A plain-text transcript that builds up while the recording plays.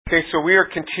Okay, so we are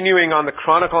continuing on the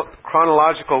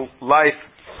chronological life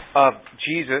of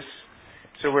Jesus.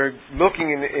 So we're looking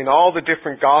in all the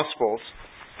different Gospels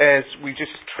as we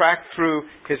just track through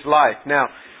His life. Now,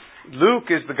 Luke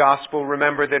is the Gospel,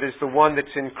 remember, that is the one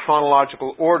that's in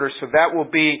chronological order. So that will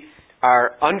be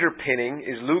our underpinning,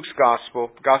 is Luke's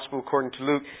Gospel according to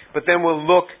Luke. But then we'll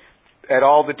look at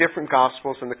all the different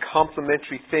Gospels and the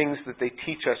complementary things that they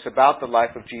teach us about the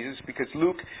life of Jesus, because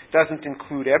Luke doesn't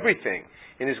include everything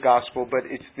in his Gospel, but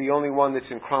it's the only one that's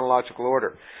in chronological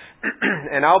order.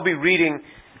 And I'll be reading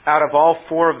out of all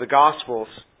four of the Gospels,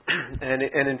 and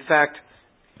in fact,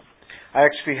 I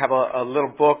actually have a little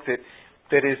book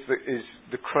that is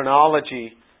the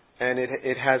chronology, and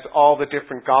it has all the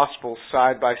different Gospels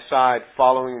side by side,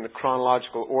 following the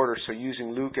chronological order, so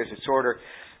using Luke as its order.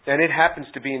 And it happens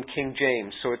to be in King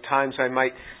James, so at times I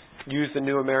might use the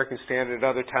New American Standard, at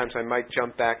other times I might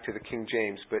jump back to the King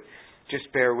James, but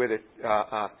just bear with it.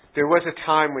 There was a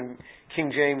time when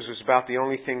King James was about the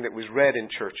only thing that was read in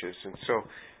churches, and so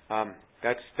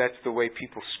that's the way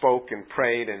people spoke and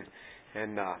prayed, and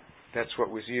that's what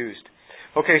was used.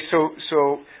 Okay,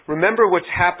 so remember what's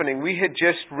happening. We had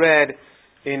just read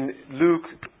in Luke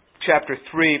chapter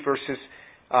 3, verses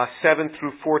 7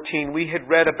 through 14, we had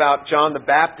read about John the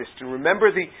Baptist. And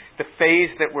remember the phase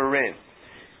that we're in.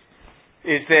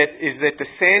 Is that the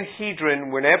Sanhedrin,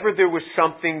 whenever there was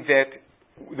something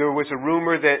there was a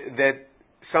rumor that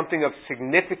something of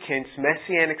significance,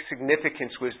 messianic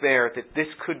significance was there, that this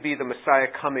could be the Messiah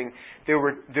coming, there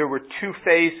were two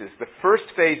phases. The first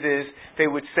phase is they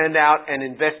would send out an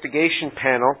investigation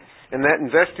panel, and that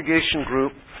investigation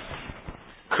group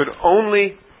could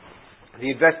only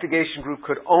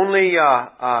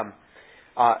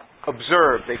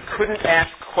observe. They couldn't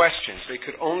ask questions. They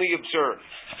could only observe.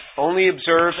 Only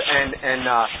observe and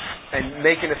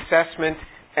make an assessment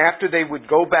after they would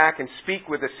go back and speak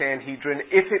with the Sanhedrin.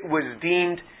 If it was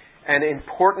deemed if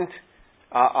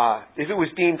it was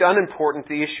deemed unimportant,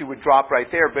 the issue would drop right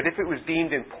there. But if it was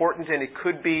deemed important and it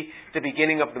could be the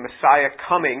beginning of the Messiah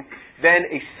coming, then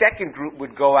a second group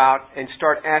would go out and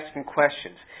start asking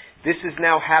questions. This is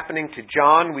now happening to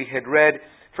John. We had read,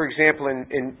 for example,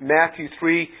 in Matthew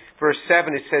 3, verse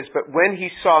 7, it says, "But when he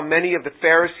saw many of the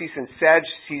Pharisees and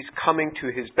Sadducees coming to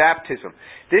his baptism."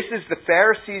 This is the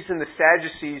Pharisees and the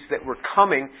Sadducees that were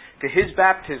coming to his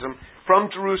baptism from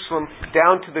Jerusalem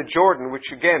down to the Jordan,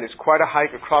 which again is quite a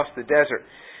hike across the desert.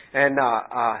 And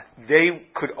they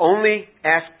could only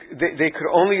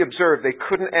observe. They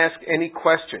couldn't ask any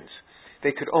questions.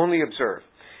 They could only observe.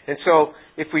 And so,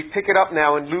 if we pick it up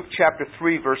now in Luke chapter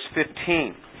 3, verse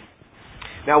 15.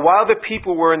 "Now while the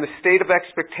people were in the state of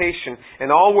expectation,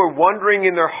 and all were wondering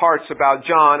in their hearts about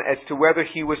John as to whether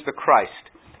he was the Christ."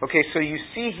 Okay, so you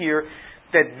see here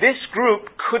that this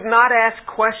group could not ask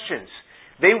questions.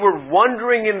 They were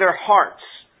wondering in their hearts,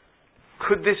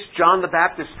 could this John the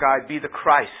Baptist guy be the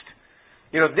Christ?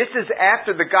 This is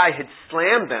after the guy had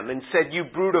slammed them and said, "You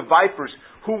brood of vipers,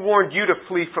 who warned you to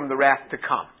flee from the wrath to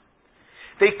come?"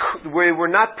 They were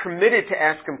not permitted to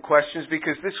ask him questions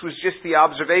because this was just the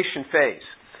observation phase.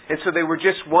 And so they were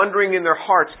just wondering in their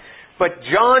hearts. But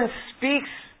John speaks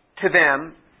to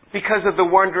them because of the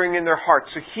wondering in their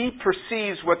hearts. So he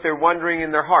perceives what they're wondering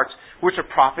in their hearts, which a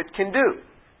prophet can do.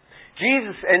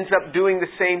 Jesus ends up doing the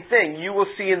same thing. We will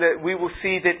see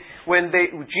that when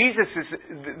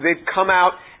they've come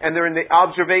out and they're in the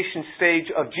observation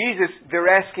stage of Jesus, they're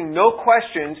asking no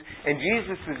questions, and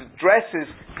Jesus addresses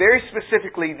very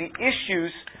specifically the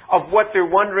issues of what they're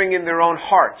wondering in their own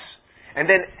hearts. And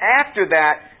then after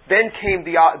that, then came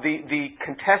the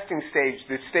contesting stage,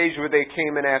 the stage where they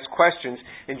came and asked questions,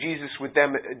 and Jesus would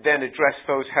then address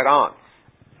those head on.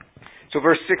 So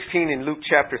verse 16 in Luke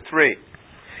chapter 3.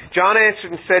 "John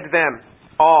answered and said to them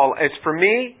all, 'As for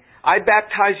me, I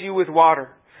baptize you with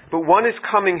water. But one is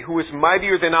coming who is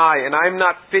mightier than I, and I am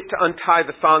not fit to untie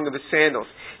the thong of his sandals.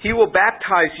 He will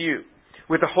baptize you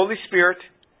with the Holy Spirit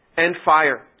and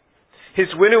fire.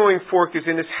 His winnowing fork is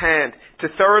in his hand to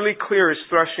thoroughly clear his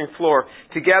threshing floor,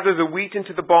 to gather the wheat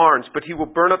into the barns, but he will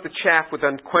burn up the chaff with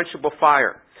unquenchable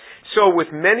fire.' So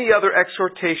with many other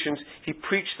exhortations, he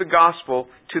preached the gospel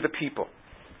to the people."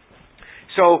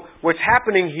 So what's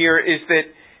happening here is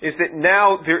that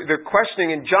now they're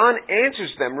questioning, and John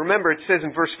answers them. Remember, it says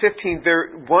in verse 15,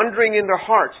 they're wondering in their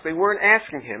hearts. They weren't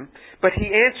asking him, but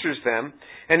he answers them,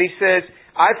 and he says,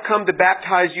 "I've come to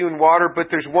baptize you in water, but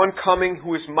there's one coming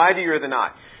who is mightier than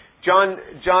I." John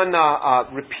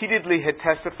repeatedly had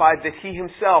testified that he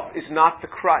himself is not the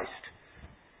Christ,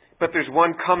 but there's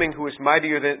one coming who is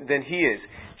mightier than he is.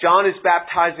 John is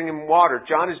baptizing in water.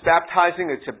 John is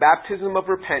baptizing, it's a baptism of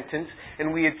repentance,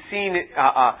 and we had seen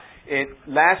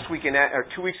last week, or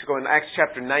 2 weeks ago in Acts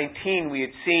chapter 19, we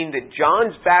had seen that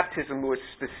John's baptism was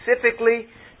specifically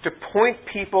to point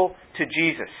people to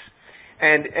Jesus.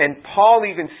 And Paul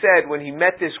even said when he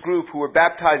met this group who were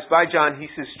baptized by John, he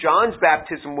says John's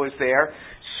baptism was there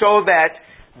so that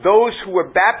those who were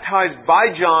baptized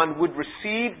by John would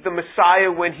receive the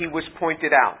Messiah when he was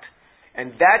pointed out.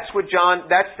 And that's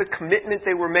the commitment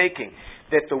they were making.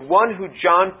 That the one who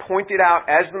John pointed out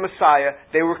as the Messiah,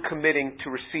 they were committing to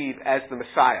receive as the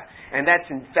Messiah. And that's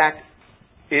in fact,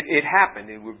 it happened.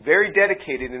 They were very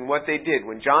dedicated in what they did.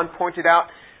 When John pointed out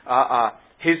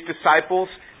his disciples,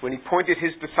 when he pointed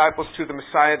his disciples to the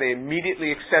Messiah, they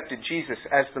immediately accepted Jesus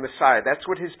as the Messiah. That's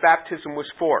what his baptism was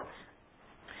for.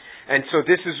 And so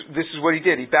this is what he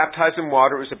did. He baptized in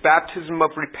water. It was a baptism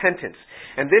of repentance.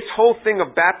 And this whole thing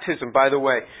of baptism, by the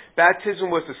way, baptism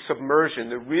was a submersion.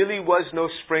 There really was no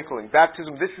sprinkling.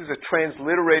 Baptism, this is a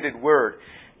transliterated word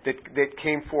that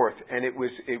came forth. And it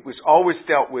was always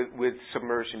dealt with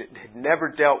submersion. It had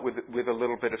never dealt with a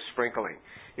little bit of sprinkling.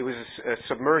 It was a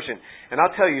submersion. And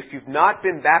I'll tell you, if you've not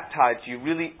been baptized, you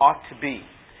really ought to be.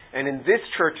 And in this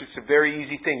church, it's a very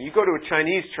easy thing. You go to a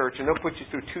Chinese church, and they'll put you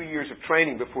through 2 years of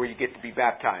training before you get to be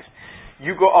baptized.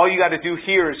 All you got to do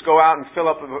here is go out and fill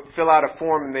out a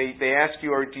form, and they ask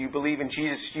you, or do you believe in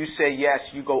Jesus? You say yes,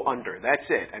 you go under. That's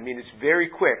it. I mean, it's very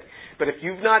quick. But if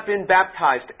you've not been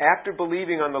baptized after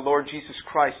believing on the Lord Jesus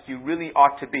Christ, you really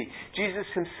ought to be. Jesus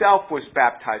himself was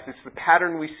baptized. It's the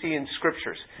pattern we see in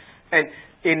Scriptures. And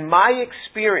in my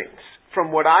experience,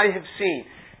 from what I have seen,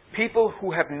 people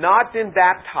who have not been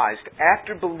baptized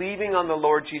after believing on the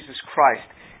Lord Jesus Christ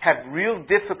have real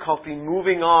difficulty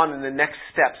moving on in the next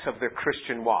steps of their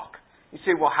Christian walk. You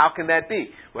say, well, how can that be?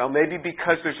 Well, maybe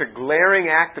because there's a glaring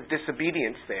act of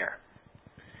disobedience there.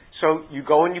 So you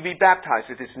go and you be baptized.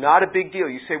 It is not a big deal.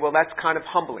 You say, well, that's kind of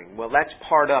humbling. Well, that's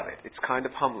part of it. It's kind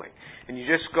of humbling. And you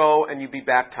just go and you be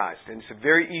baptized. And it's a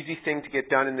very easy thing to get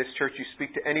done in this church. You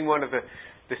speak to any one of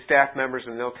the staff members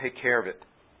and they'll take care of it.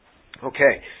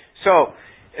 Okay, so,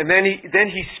 and then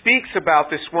he speaks about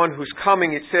this one who's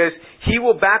coming. It says, he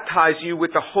will baptize you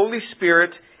with the Holy Spirit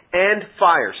and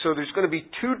fire. So there's going to be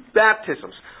two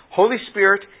baptisms, Holy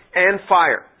Spirit and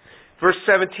fire. Verse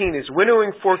 17, his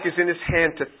winnowing fork is in his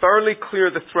hand to thoroughly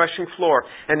clear the threshing floor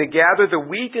and to gather the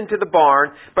wheat into the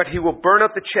barn, but he will burn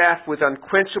up the chaff with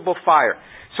unquenchable fire.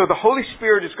 So the Holy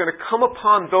Spirit is going to come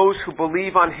upon those who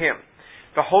believe on him.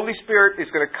 The Holy Spirit is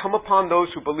going to come upon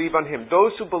those who believe on him.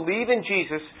 Those who believe in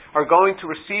Jesus are going to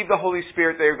receive the Holy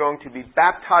Spirit. They are going to be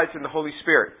baptized in the Holy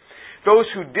Spirit. Those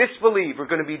who disbelieve are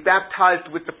going to be baptized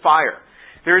with the fire.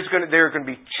 There are going to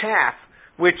be chaff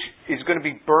which is going to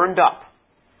be burned up.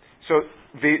 So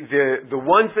the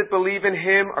ones that believe in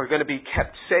him are going to be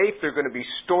kept safe. They're going to be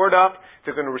stored up.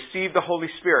 They're going to receive the Holy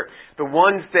Spirit. The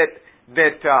ones that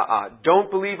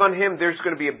don't believe on him, there's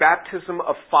going to be a baptism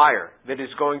of fire that is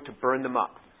going to burn them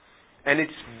up. And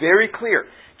it's very clear.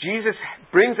 Jesus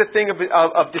brings a thing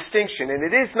of distinction, and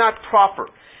it is not proper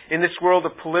in this world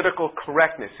of political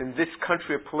correctness, in this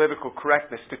country of political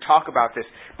correctness, to talk about this.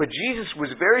 But Jesus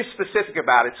was very specific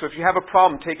about it, so if you have a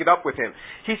problem, take it up with him.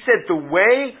 He said, the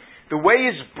way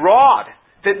is broad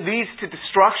that leads to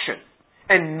destruction,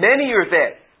 and many are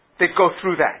they that go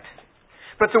through that.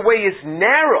 But the way is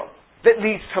narrow that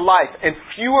leads to life, and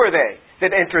few are they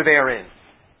that enter therein.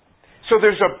 So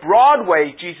there's a broad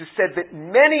way, Jesus said, that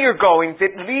many are going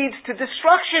that leads to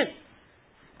destruction.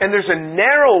 And there's a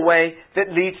narrow way that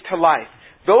leads to life.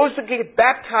 Those that get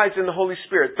baptized in the Holy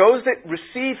Spirit, those that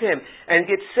receive him and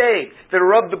get saved, that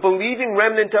are of the believing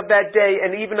remnant of that day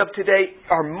and even of today,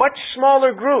 are a much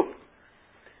smaller group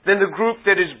than the group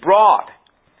that is broad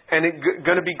and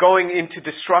going to be going into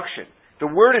destruction. The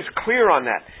word is clear on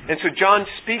that. And so John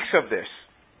speaks of this.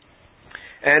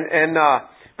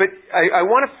 But I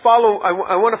want to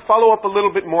follow up a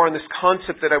little bit more on this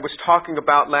concept that I was talking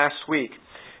about last week.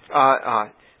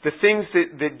 The things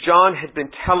that John had been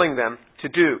telling them to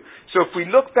do. So if we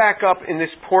look back up in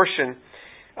this portion,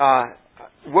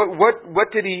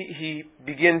 what did he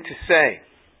begin to say?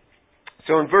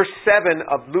 So in verse 7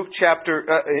 of Luke chapter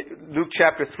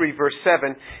 3, verse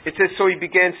 7, it says, so he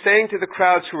began saying to the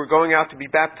crowds who were going out to be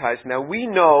baptized. Now we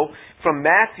know from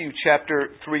Matthew chapter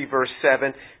 3, verse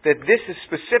 7, that this is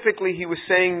specifically, he was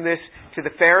saying this to the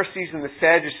Pharisees and the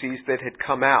Sadducees that had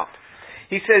come out.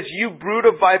 He says, you brood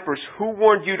of vipers, who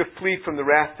warned you to flee from the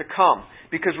wrath to come?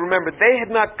 Because remember, they had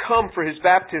not come for his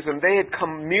baptism, they had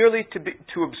come merely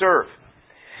to observe.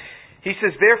 He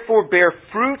says, therefore bear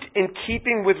fruit in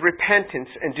keeping with repentance,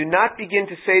 and do not begin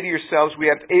to say to yourselves, we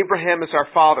have Abraham as our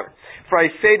father. For I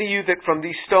say to you that from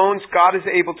these stones God is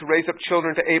able to raise up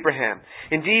children to Abraham.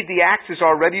 Indeed, the axe is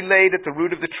already laid at the root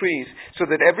of the trees, so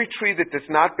that every tree that does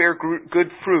not bear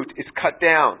good fruit is cut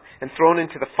down and thrown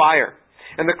into the fire.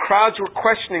 And the crowds were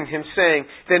questioning him, saying,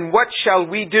 then what shall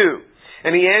we do?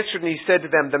 And he answered and he said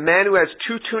to them, the man who has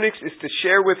 2 tunics is to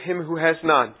share with him who has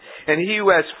none, and he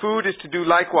who has food is to do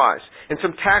likewise. And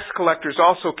some tax collectors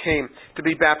also came to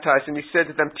be baptized, and he said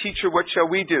to them, Teacher, what shall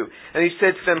we do? And he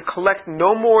said to them, collect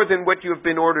no more than what you have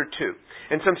been ordered to.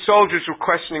 And some soldiers were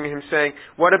questioning him, saying,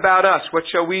 what about us? What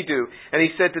shall we do? And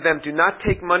he said to them, do not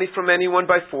take money from anyone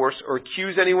by force, or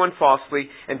accuse anyone falsely,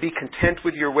 and be content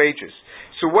with your wages.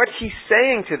 So what he's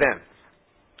saying to them,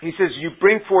 he says, you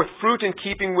bring forth fruit in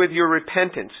keeping with your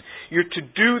repentance. You're to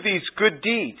do these good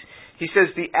deeds. He says,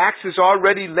 the axe is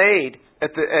already laid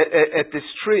at this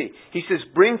tree. He says,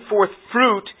 bring forth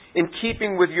fruit in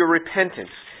keeping with your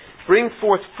repentance. Bring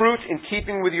forth fruit in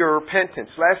keeping with your repentance.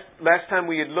 Last time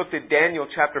we had looked at Daniel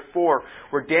chapter 4,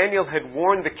 where Daniel had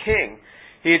warned the king.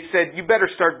 He had said, you better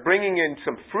start bringing in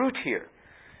some fruit here.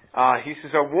 He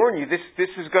says, I warn you, this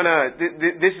is going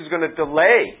to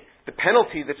delay the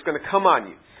penalty that's going to come on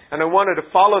you. And I wanted to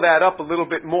follow that up a little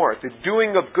bit more. The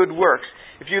doing of good works.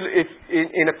 If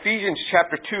in Ephesians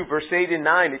chapter 2, verse 8 and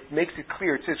 9, it makes it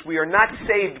clear. It says, we are not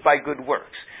saved by good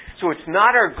works. So it's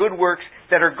not our good works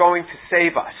that are going to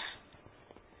save us.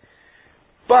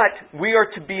 But we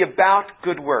are to be about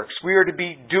good works. We are to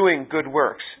be doing good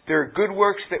works. There are good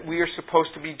works that we are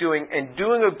supposed to be doing. And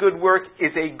doing a good work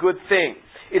is a good thing.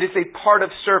 It is a part of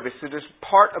service. It is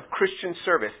part of Christian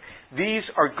service. These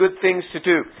are good things to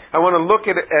do. I want to look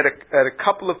at a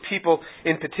couple of people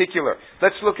in particular.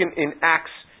 Let's look in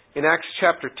Acts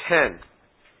chapter 10.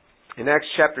 In Acts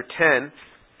chapter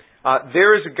 10,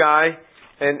 there is a guy,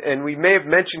 and we may have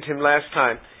mentioned him last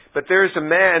time, but there is a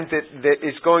man that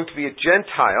is going to be a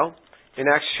Gentile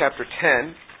in Acts chapter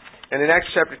 10. And in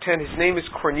Acts chapter 10, his name is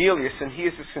Cornelius, and he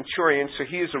is a centurion, so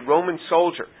he is a Roman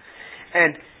soldier.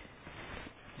 And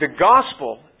the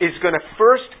gospel is going to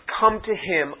first come to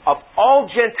him of all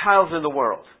Gentiles in the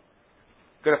world.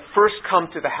 Going to first come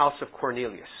to the house of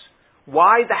Cornelius.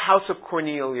 Why the house of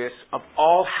Cornelius of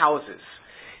all houses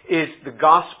is the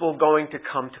gospel going to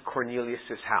come to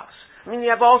Cornelius' house? I mean, you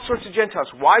have all sorts of Gentiles.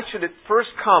 Why should it first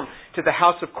come to the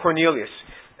house of Cornelius?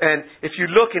 And if you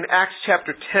look in Acts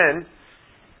chapter 10,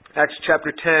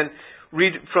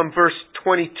 read from verse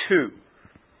 22.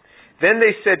 Then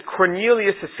they said,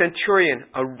 Cornelius, a centurion,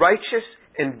 a righteous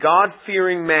and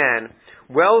God-fearing man,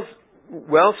 well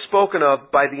spoken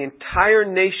of by the entire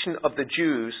nation of the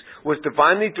Jews, was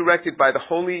divinely directed by a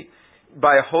holy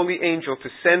angel to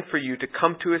send for you to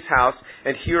come to his house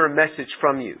and hear a message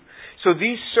from you. So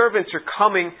these servants are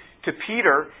coming to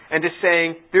Peter and is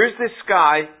saying, there's this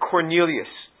guy, Cornelius.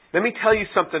 Let me tell you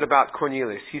something about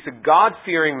Cornelius. He's a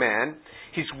God-fearing man.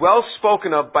 He's well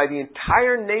spoken of by the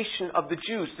entire nation of the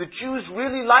Jews. The Jews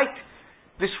really liked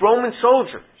this Roman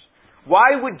soldier.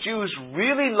 Why would Jews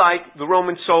really like the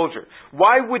Roman soldier?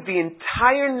 Why would the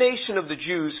entire nation of the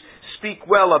Jews speak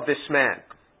well of this man?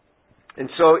 And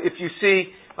so if you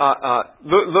see,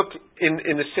 look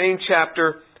in the same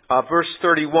chapter, verse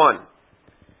 31.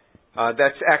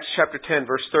 That's Acts chapter 10,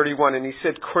 verse 31. And he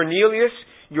said, Cornelius,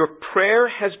 your prayer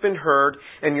has been heard,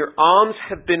 and your alms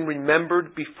have been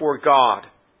remembered before God.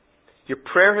 Your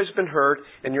prayer has been heard,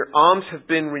 and your alms have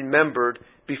been remembered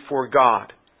before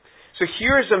God. So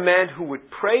here is a man who would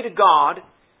pray to God,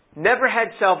 never had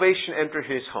salvation enter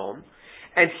his home,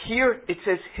 and here it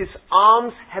says his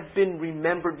alms have been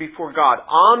remembered before God.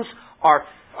 Alms are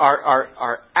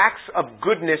acts of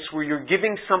goodness where you're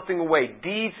giving something away.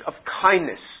 Deeds of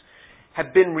kindness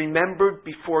have been remembered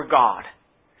before God.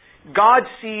 God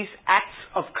sees acts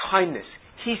of kindness.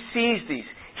 He sees these.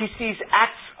 He sees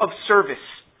acts of service.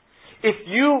 If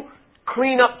you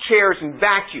clean up chairs and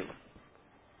vacuum,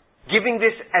 giving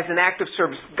this as an act of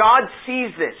service, God sees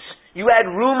this. You add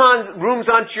rooms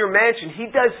onto your mansion. He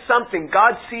does something.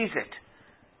 God sees it.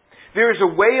 There is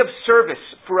a way of service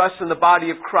for us in the body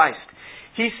of Christ.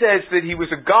 He says that he was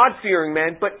a God-fearing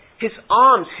man, but his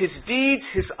alms, his deeds,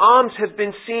 his alms have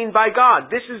been seen by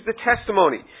God. This is the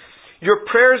testimony. Your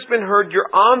prayer has been heard. Your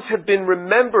alms have been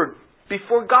remembered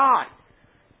before God.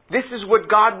 This is what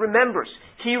God remembers.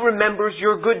 He remembers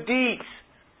your good deeds.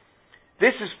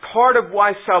 This is part of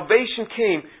why salvation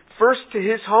came first to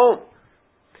his home.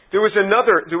 There was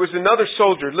another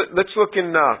soldier. Let's look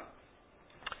in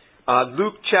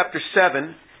Luke chapter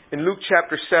 7. In Luke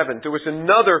chapter 7, there was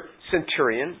another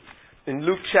centurion in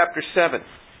Luke chapter 7.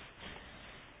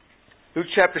 Luke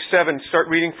chapter 7, start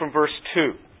reading from verse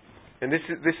 2. And this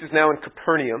is now in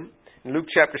Capernaum, in Luke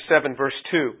chapter 7, verse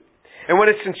 2. And when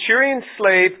a centurion's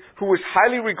slave, who was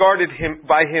highly regarded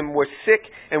by him, was sick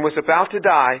and was about to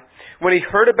die, when he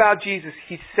heard about Jesus,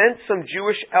 he sent some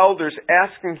Jewish elders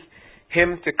asking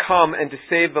him to come and to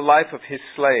save the life of his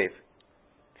slave.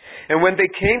 And when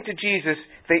they came to Jesus,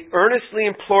 they earnestly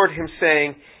implored him,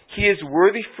 saying, "He is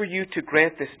worthy for you to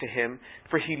grant this to him,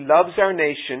 for he loves our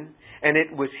nation, and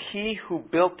it was he who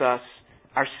built us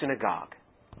our synagogue."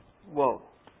 Whoa.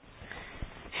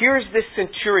 Here's this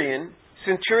centurion.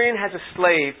 Centurion has a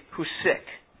slave who's sick.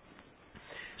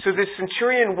 So this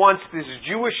centurion wants this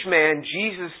Jewish man,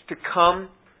 Jesus, to come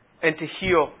and to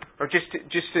heal, or just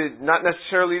to not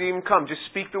necessarily even come, just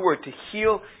speak the word, to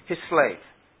heal his slave.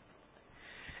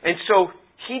 And so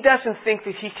he doesn't think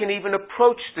that he can even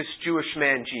approach this Jewish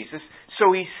man, Jesus,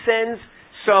 so he sends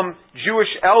some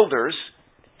Jewish elders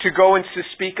to go and to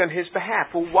speak on his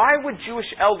behalf. Well, why would Jewish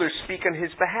elders speak on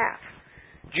his behalf?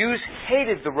 Jews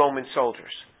hated the Roman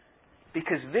soldiers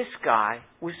because this guy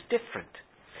was different.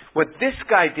 What this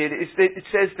guy did is that it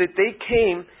says that they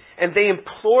came and they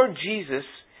implored Jesus,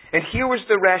 and here was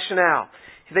the rationale.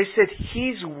 They said,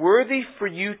 "He's worthy for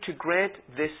you to grant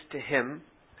this to him."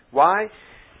 Why?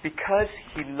 Because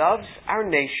he loves our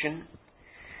nation,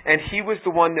 and he was the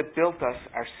one that built us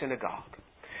our synagogue.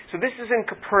 So this is in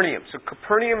Capernaum. So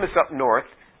Capernaum is up north.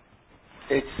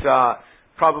 It's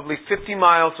probably 50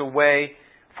 miles away,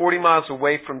 40 miles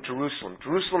away from Jerusalem.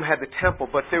 Jerusalem had the temple,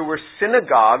 but there were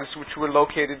synagogues which were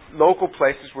located, local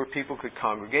places where people could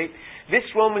congregate. This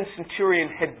Roman centurion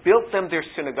had built them their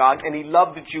synagogue, and he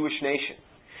loved the Jewish nation.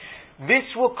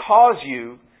 This will cause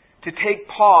you to take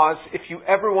pause if you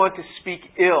ever want to speak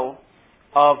ill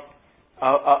of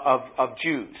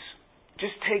Jews.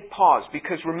 Just take pause,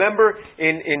 because remember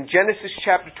in Genesis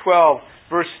chapter 12,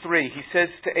 verse 3, he says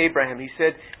to Abraham, he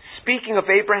said, speaking of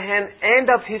Abraham and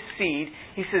of his seed,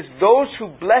 he says, "Those who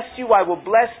bless you I will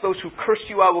bless, those who curse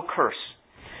you I will curse."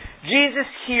 Jesus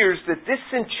hears that this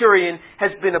centurion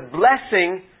has been a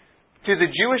blessing to the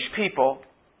Jewish people,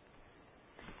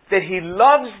 that he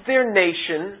loves their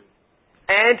nation,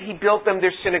 and he built them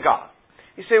their synagogue.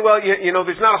 You say, well, you know,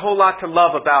 there's not a whole lot to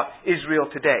love about Israel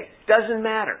today. Doesn't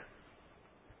matter.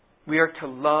 We are to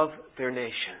love their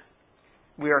nation.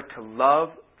 We are to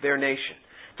love their nation.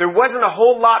 There wasn't a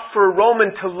whole lot for a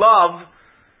Roman to love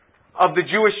of the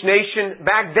Jewish nation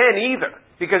back then either,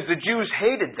 because the Jews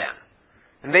hated them,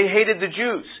 and they hated the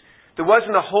Jews. There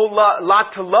wasn't a whole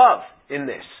lot to love in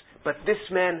this. But this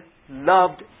man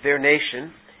loved their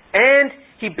nation, and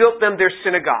he built them their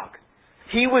synagogue.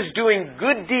 He was doing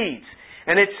good deeds.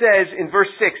 And it says in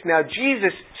verse 6, "Now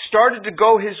Jesus started to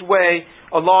go his way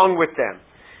along with them."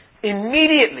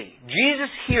 Immediately,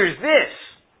 Jesus hears this.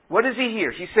 What does he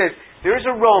hear? He says, there's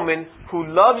a Roman who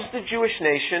loves the Jewish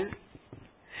nation,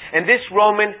 and this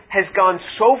Roman has gone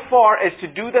so far as to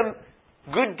do them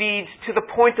good deeds to the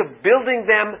point of building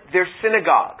them their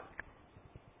synagogue.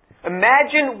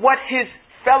 Imagine what his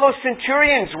fellow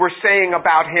centurions were saying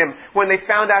about him when they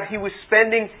found out he was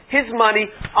spending his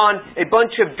money on a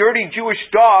bunch of dirty Jewish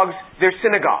dogs, their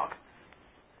synagogue.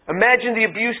 Imagine the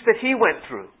abuse that he went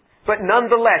through. But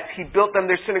nonetheless, he built them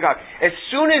their synagogue. As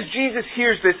soon as Jesus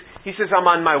hears this, he says, "I'm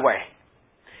on my way."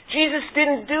 Jesus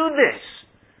didn't do this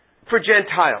for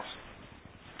Gentiles.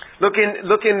 Look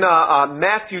in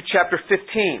Matthew chapter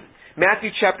 15.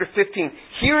 Matthew chapter 15.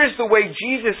 Here is the way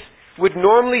Jesus would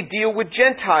normally deal with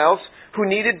Gentiles who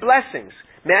needed blessings.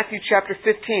 Matthew chapter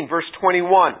 15, verse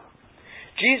 21.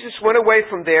 Jesus went away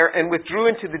from there and withdrew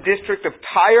into the district of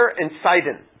Tyre and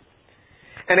Sidon.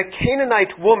 And a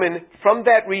Canaanite woman from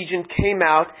that region came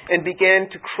out and began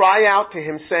to cry out to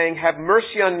him, saying, "Have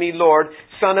mercy on me, Lord,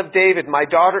 Son of David. My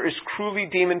daughter is cruelly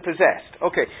demon-possessed."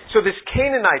 Okay, so this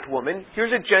Canaanite woman,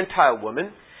 here's a Gentile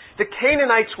woman. The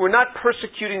Canaanites were not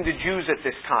persecuting the Jews at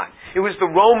this time. It was the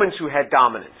Romans who had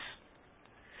dominance.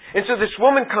 And so this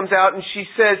woman comes out and she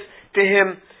says to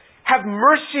him, "Have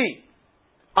mercy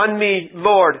on me,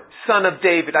 Lord, Son of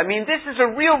David." I mean, this is a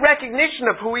real recognition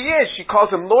of who he is. She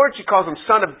calls him Lord, she calls him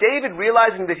Son of David,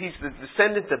 realizing that he's the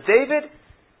descendant of David.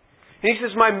 And he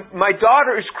says, my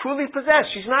daughter is cruelly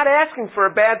possessed. She's not asking for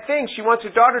a bad thing. She wants her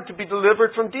daughter to be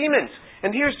delivered from demons.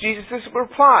 And here's Jesus'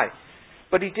 reply.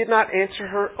 But he did not answer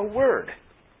her a word.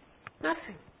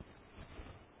 Nothing.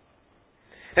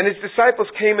 And his disciples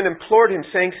came and implored him,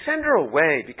 saying, "Send her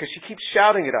away, because she keeps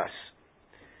shouting at us."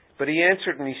 But he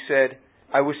answered and he said,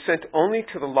 "I was sent only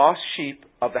to the lost sheep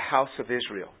of the house of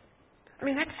Israel." I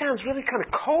mean, that sounds really kind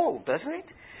of cold, doesn't it?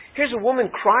 Here's a woman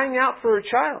crying out for her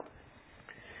child.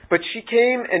 But she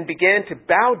came and began to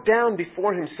bow down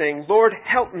before him, saying, "Lord,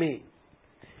 help me."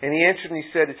 And he answered and he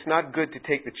said, it's not good to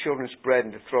take the children's bread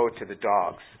and to throw it to the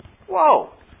dogs.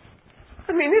 Whoa!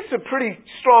 I mean, this is a pretty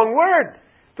strong word.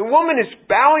 The woman is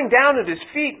bowing down at his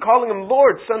feet, calling him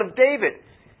Lord, Son of David.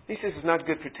 He says it's not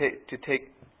good to take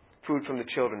food from the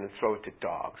children and throw it to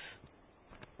dogs.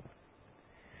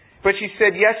 But she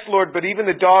said, yes, Lord, but even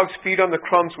the dogs feed on the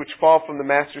crumbs which fall from the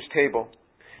master's table.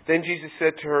 Then Jesus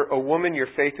said to her, O woman, your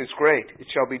faith is great. It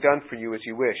shall be done for you as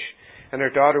you wish. And her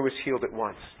daughter was healed at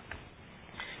once.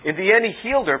 In the end, he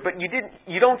healed her, but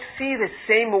you don't see the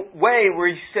same way where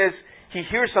he says he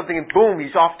hears something and boom,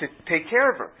 he's off to take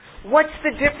care of her. What's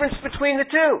the difference between the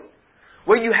two?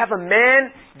 Well, you have a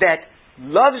man that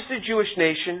loves the Jewish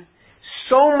nation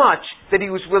so much that he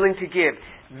was willing to give.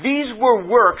 These were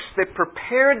works that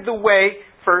prepared the way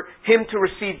for him to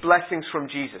receive blessings from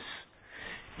Jesus.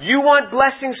 You want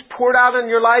blessings poured out on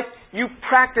your life? You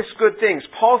practice good things.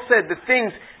 Paul said, the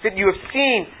things that you have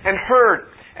seen and heard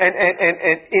and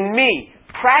in me,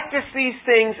 practice these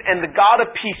things and the God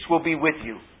of peace will be with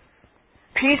you.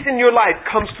 Peace in your life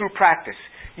comes through practice.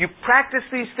 You practice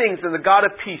these things and the God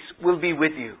of peace will be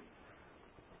with you.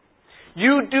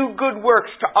 You do good works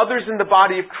to others in the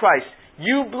body of Christ.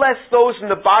 You bless those in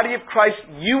the body of Christ,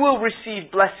 you will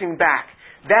receive blessing back.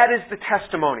 That is the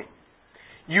testimony.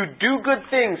 You do good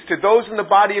things to those in the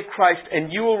body of Christ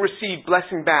and you will receive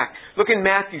blessing back. Look in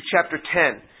Matthew chapter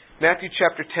 10. Matthew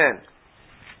chapter 10.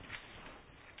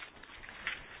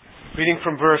 Reading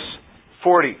from verse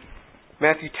 40.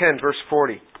 Matthew 10, verse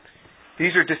 40.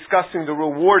 These are discussing the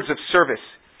rewards of service.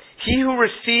 He who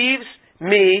receives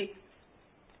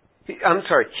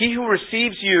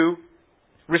you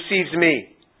receives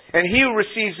me. And he who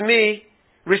receives me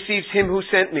receives him who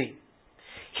sent me.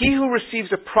 He who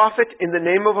receives a prophet in the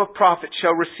name of a prophet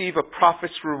shall receive a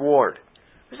prophet's reward.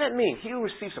 What does that mean? He who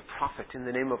receives a prophet in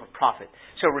the name of a prophet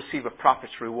shall receive a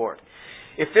prophet's reward.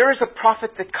 If there is a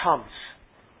prophet that comes,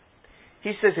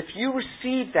 he says, if you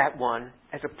receive that one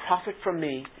as a prophet from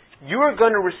me, you're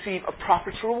going to receive a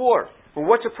prophet's reward. Well,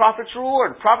 what's a prophet's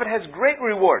reward? A prophet has great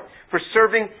reward for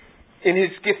serving in his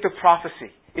gift of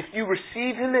prophecy. If you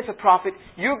receive him as a prophet,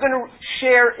 you're going to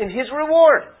share in his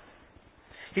reward.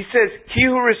 He says, he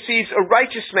who receives a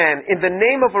righteous man in the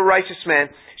name of a righteous man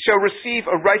shall receive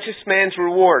a righteous man's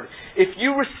reward. If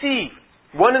you receive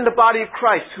one in the body of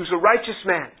Christ who's a righteous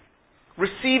man,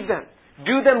 receive them,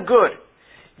 do them good,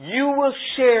 you will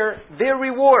share their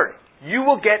reward. You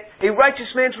will get a righteous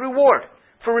man's reward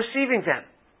for receiving them.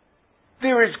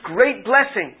 There is great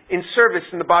blessing in service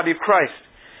in the body of Christ.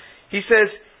 He says,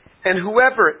 and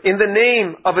whoever in the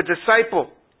name of a disciple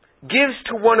gives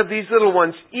to one of these little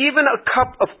ones even a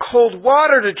cup of cold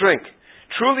water to drink,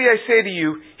 truly I say to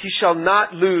you, he shall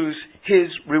not lose his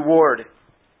reward.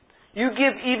 You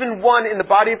give even one in the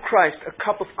body of Christ a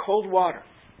cup of cold water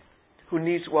who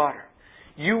needs water.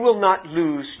 You will not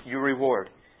lose your reward.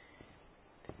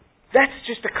 That's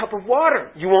just a cup of water.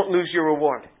 You won't lose your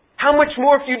reward. How much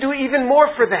more if you do even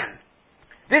more for them?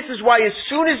 This is why as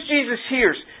soon as Jesus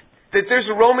hears that there's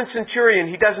a Roman centurion,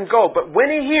 he doesn't go. But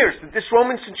when he hears that this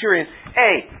Roman centurion,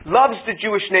 loves the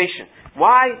Jewish nation.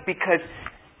 Why? Because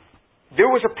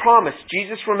there was a promise.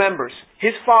 Jesus remembers.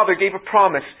 His father gave a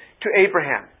promise to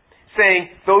Abraham,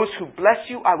 saying, those who bless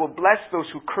you, I will bless. Those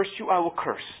who curse you, I will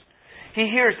curse. He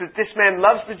hears that this man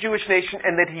loves the Jewish nation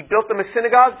and that he built them a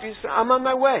synagogue. Jesus said, I'm on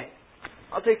my way.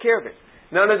 I'll take care of it.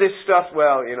 None of this stuff,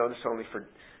 this is only for,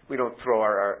 we don't throw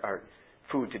our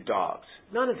food to dogs.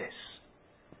 None of this.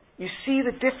 You see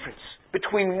the difference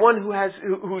between one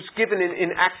who's given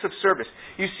in acts of service.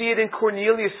 You see it in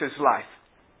Cornelius' life.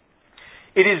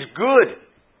 It is good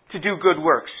to do good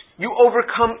works. You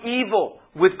overcome evil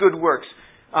with good works.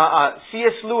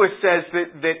 C.S. Lewis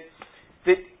says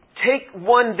that take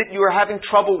one that you are having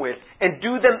trouble with and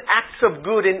do them acts of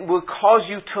good and it will cause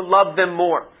you to love them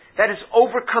more. That is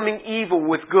overcoming evil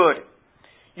with good.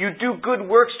 You do good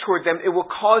works toward them, it will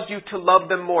cause you to love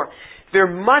them more. There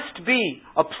must be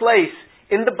a place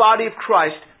in the body of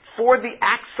Christ for the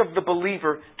acts of the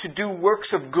believer to do works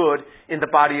of good in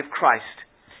the body of Christ.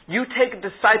 You take a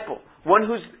disciple, one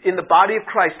who's in the body of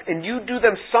Christ, and you do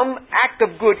them some act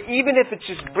of good, even if it's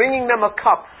just bringing them a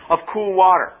cup of cool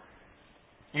water.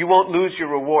 You won't lose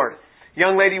your reward. A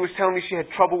young lady was telling me she had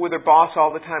trouble with her boss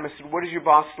all the time. I said, what is your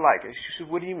boss like? She said,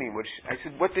 what do you mean? I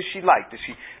said, what does she like? Does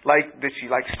she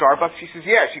like Starbucks? She says,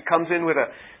 yeah, she comes in with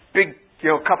a big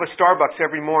cup of Starbucks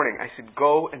every morning. I said,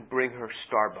 go and bring her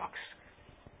Starbucks.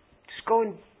 Just go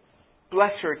and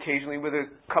bless her occasionally with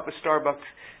a cup of Starbucks,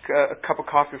 a cup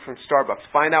of coffee from Starbucks.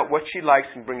 Find out what she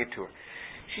likes and bring it to her.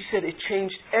 She said it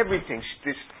changed everything.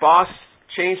 This boss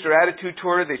changed their attitude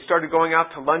toward her. They started going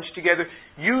out to lunch together.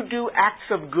 You do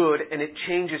acts of good and it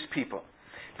changes people.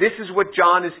 This is what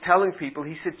John is telling people.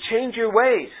 He said, change your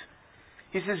ways.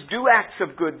 He says, do acts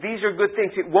of good. These are good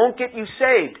things. It won't get you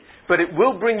saved, but it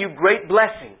will bring you great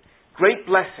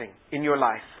blessing in your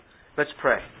life. Let's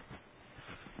pray.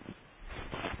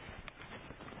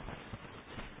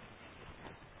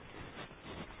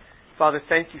 Father,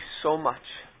 thank you so much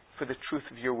for the truth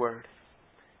of your word.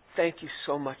 Thank you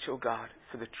so much, O God,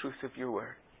 for the truth of your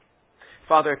word.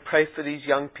 Father, I pray for these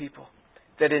young people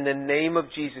that in the name of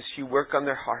Jesus you work on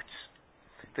their hearts,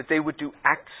 that they would do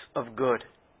acts of good,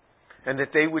 and that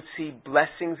they would see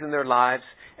blessings in their lives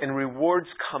and rewards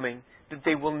coming that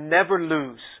they will never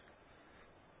lose,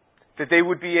 that they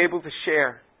would be able to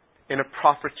share in a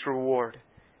prophet's reward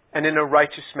and in a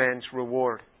righteous man's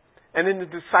reward and in the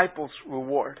disciples'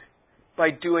 reward by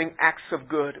doing acts of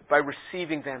good, by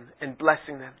receiving them and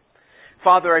blessing them.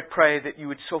 Father, I pray that you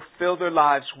would so fill their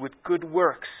lives with good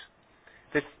works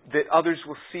that others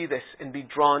will see this and be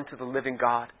drawn to the living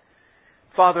God.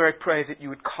 Father, I pray that you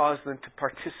would cause them to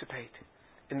participate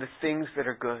in the things that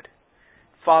are good.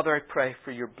 Father, I pray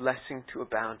for your blessing to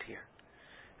abound here.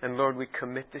 And Lord, we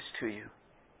commit this to you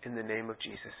in the name of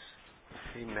Jesus.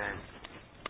 Amen.